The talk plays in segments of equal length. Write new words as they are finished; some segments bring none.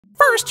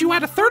First, you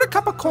add a third a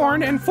cup of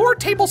corn and 4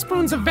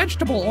 tablespoons of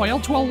vegetable oil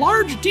to a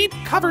large, deep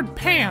covered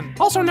pan,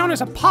 also known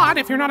as a pot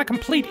if you're not a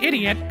complete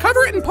idiot.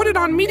 Cover it and put it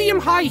on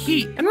medium-high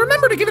heat, and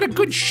remember to give it a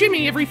good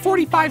shimmy every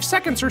 45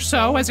 seconds or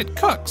so as it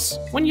cooks.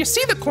 When you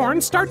see the corn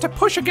start to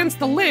push against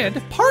the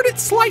lid, part it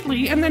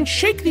slightly and then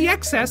shake the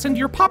excess into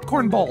your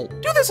popcorn bowl.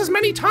 Do this as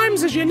many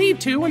times as you need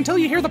to until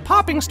you hear the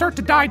popping start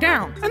to die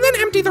down, and then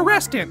empty the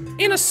rest in.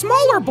 In a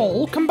smaller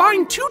bowl,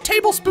 combine 2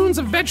 tablespoons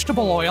of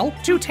vegetable oil,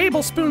 2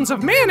 tablespoons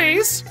of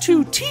mayonnaise,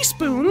 2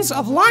 teaspoons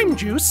of lime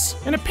juice,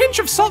 and a pinch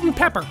of salt and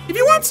pepper. If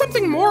you want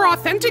something more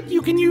authentic,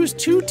 you can use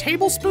 2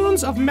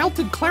 tablespoons of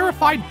melted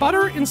clarified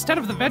butter instead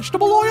of the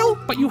vegetable oil,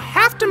 but you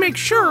have to make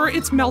sure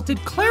it's melted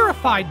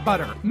clarified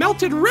butter.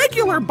 Melted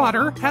regular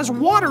butter has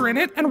water in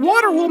it, and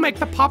water will make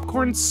the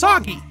popcorn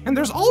soggy. And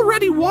there's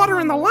already water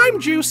in the lime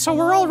juice, so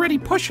we're already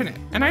pushing it.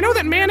 And I know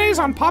that mayonnaise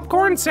on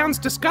popcorn sounds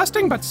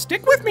disgusting, but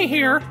stick with me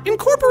here.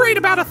 Incorporate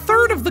about a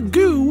third of the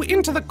goo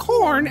into the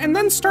corn and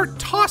then start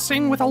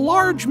tossing with a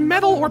large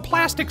metal or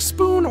plastic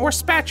spoon or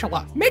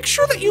spatula. Make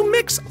sure that you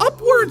mix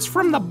upwards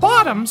from the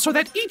bottom so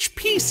that each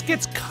piece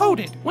gets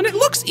coated. When it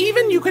looks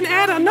even, you can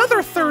add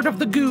another third of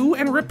the goo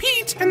and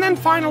repeat, and then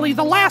finally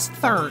the last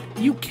third.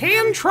 You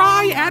can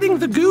try adding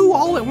the goo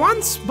all at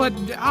once, but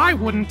I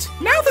wouldn't.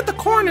 Now that the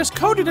corn is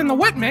coated in the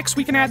wet mix,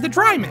 we can add the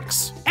dry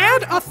mix.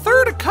 Add a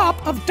third a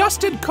cup of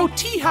dusted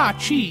cotija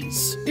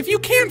cheese. If you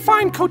can't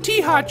find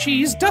cotija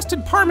cheese,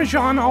 dusted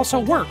Parmesan also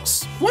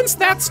works. Once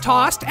that's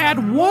tossed,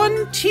 add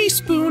 1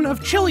 teaspoon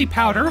of chili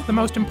powder, the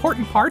most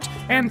important part,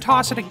 and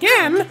toss it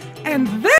again, and then